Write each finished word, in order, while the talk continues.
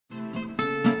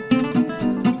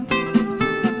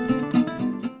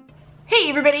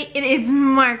everybody, it is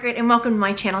Margaret and welcome to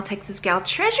my channel, Texas Gal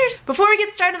Treasures. Before we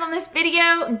get started on this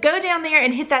video, go down there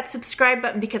and hit that subscribe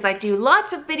button because I do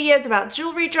lots of videos about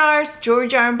jewelry jars, jewelry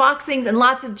jar unboxings, and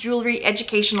lots of jewelry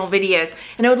educational videos.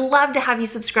 And I would love to have you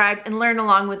subscribe and learn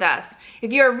along with us.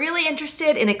 If you are really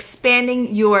interested in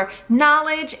expanding your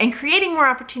knowledge and creating more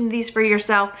opportunities for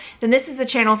yourself, then this is the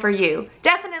channel for you.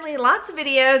 Definitely lots of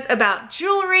videos about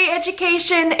jewelry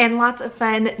education and lots of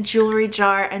fun jewelry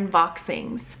jar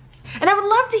unboxings. And I would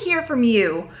love to hear from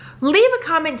you. Leave a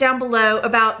comment down below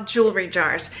about jewelry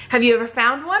jars. Have you ever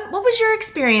found one? What was your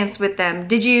experience with them?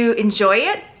 Did you enjoy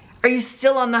it? Are you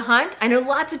still on the hunt? I know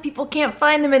lots of people can't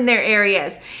find them in their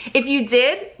areas. If you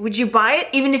did, would you buy it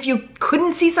even if you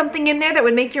couldn't see something in there that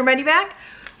would make your money back?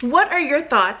 What are your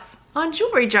thoughts on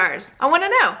jewelry jars? I want to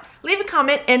know. Leave a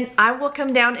comment and I will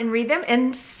come down and read them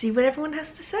and see what everyone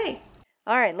has to say.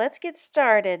 All right, let's get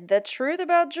started. The truth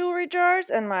about jewelry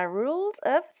jars and my rules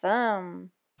of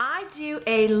thumb. I do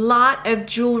a lot of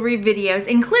jewelry videos,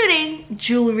 including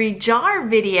jewelry jar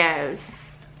videos.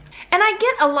 And I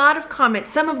get a lot of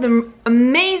comments, some of them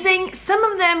amazing, some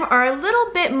of them are a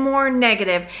little bit more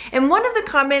negative. And one of the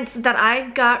comments that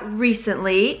I got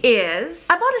recently is,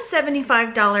 I bought a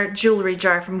 $75 jewelry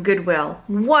jar from Goodwill.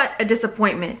 What a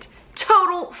disappointment.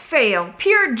 Total fail,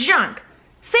 pure junk.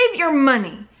 Save your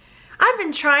money. I've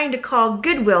been trying to call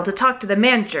Goodwill to talk to the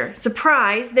manager.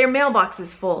 Surprise, their mailbox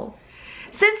is full.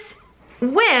 Since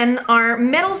when are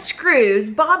metal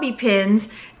screws, bobby pins,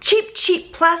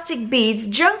 cheap plastic beads,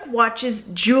 junk watches,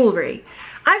 jewelry?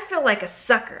 I feel like a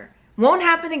sucker. Won't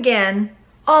happen again.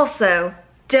 Also,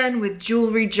 done with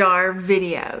jewelry jar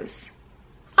videos.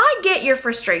 I get your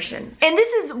frustration, and this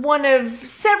is one of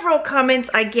several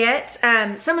comments I get,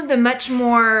 some of them much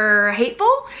more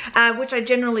hateful, which I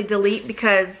generally delete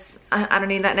because I don't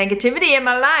need that negativity in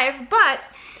my life. But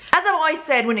as I've always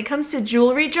said, when it comes to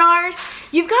jewelry jars,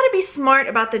 you've got to be smart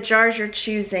about the jars you're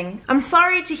choosing. I'm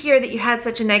sorry to hear that you had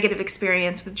such a negative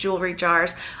experience with jewelry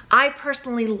jars. I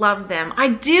personally love them. I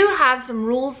do have some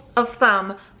rules of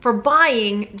thumb for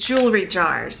buying jewelry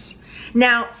jars.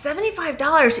 Now,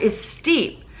 $75 is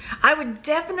steep. I would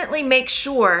definitely make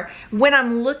sure when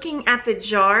I'm looking at the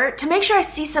jar to make sure I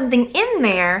see something in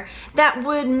there that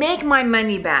would make my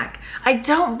money back. I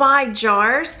don't buy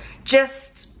jars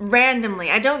just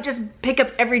randomly. I don't just pick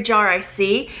up every jar I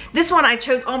see. This one I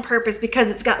chose on purpose because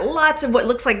it's got lots of what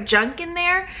looks like junk in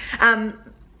there.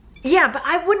 Yeah, but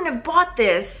I wouldn't have bought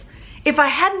this if I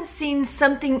hadn't seen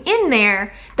something in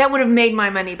there that would have made my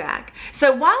money back.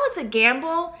 So while it's a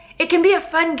gamble, it can be a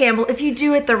fun gamble if you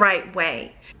do it the right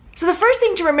way. So the first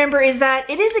thing to remember is that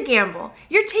it is a gamble.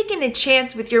 You're taking a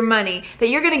chance with your money that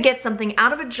you're gonna get something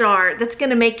out of a jar that's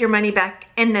gonna make your money back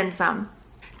and then some.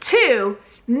 2,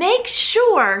 make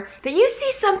sure that you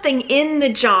see something in the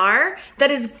jar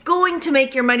that is going to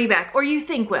make your money back, or you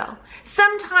think will.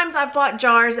 Sometimes I've bought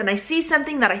jars and I see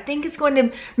something that I think is going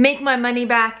to make my money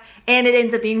back and it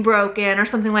ends up being broken or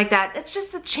something like that. It's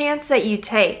just the chance that you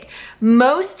take.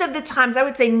 Most of the times, I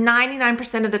would say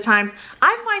 99% of the times,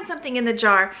 I find something in the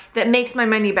jar that makes my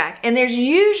money back. And there's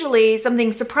usually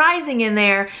something surprising in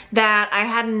there that I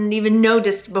hadn't even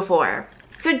noticed before.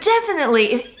 So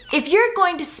definitely, if you're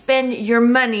going to spend your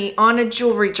money on a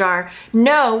jewelry jar,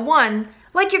 know, one,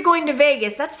 like you're going to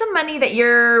Vegas, that's some money that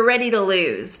you're ready to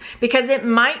lose because it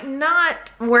might not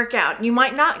work out. You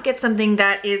might not get something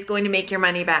that is going to make your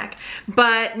money back.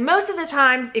 But most of the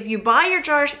times, if you buy your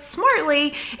jars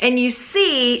smartly and you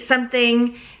see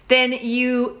something, then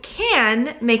you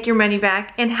can make your money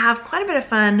back and have quite a bit of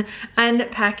fun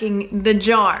unpacking the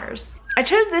jars. I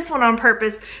chose this one on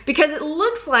purpose because it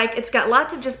looks like it's got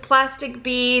lots of just plastic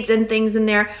beads and things in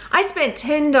there. I spent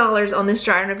 $10 on this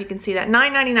jar. I don't know if you can see that.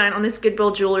 $9.99 on this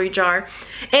Goodwill jewelry jar.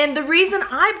 And the reason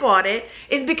I bought it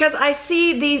is because I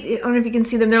see these, I don't know if you can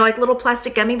see them, they're like little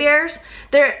plastic gummy bears.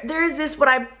 There's this, what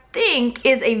I think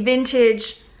is a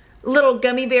vintage little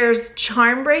gummy bears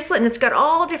charm bracelet, and it's got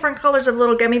all different colors of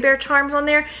little gummy bear charms on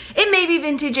there. It may be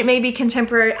vintage, it may be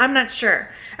contemporary, I'm not sure.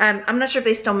 I'm not sure if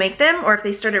they still make them or if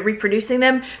they started reproducing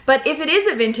them, but if it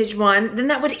is a vintage one, then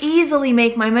that would easily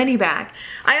make my money back.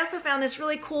 I also found this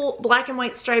really cool black and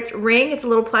white striped ring. It's a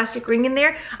little plastic ring in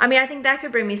there. I mean, I think that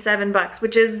could bring me $7,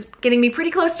 which is getting me pretty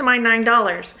close to my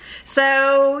 $9.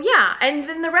 So yeah, and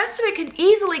then the rest of it could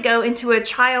easily go into a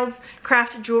child's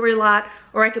craft jewelry lot,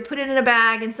 or I could put it in a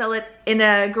bag and sell it in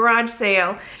a garage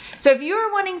sale. So if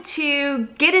you're wanting to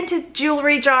get into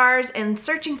jewelry jars and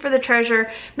searching for the treasure,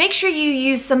 make sure you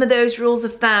use some of those rules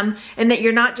of thumb and that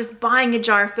you're not just buying a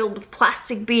jar filled with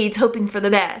plastic beads hoping for the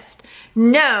best.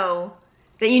 Know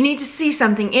that you need to see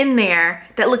something in there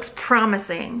that looks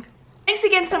promising. Thanks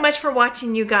again so much for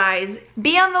watching, you guys.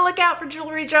 Be on the lookout for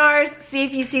jewelry jars. See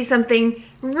if you see something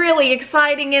really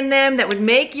exciting in them that would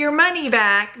make your money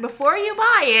back before you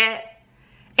buy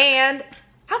it. And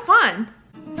have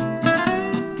fun.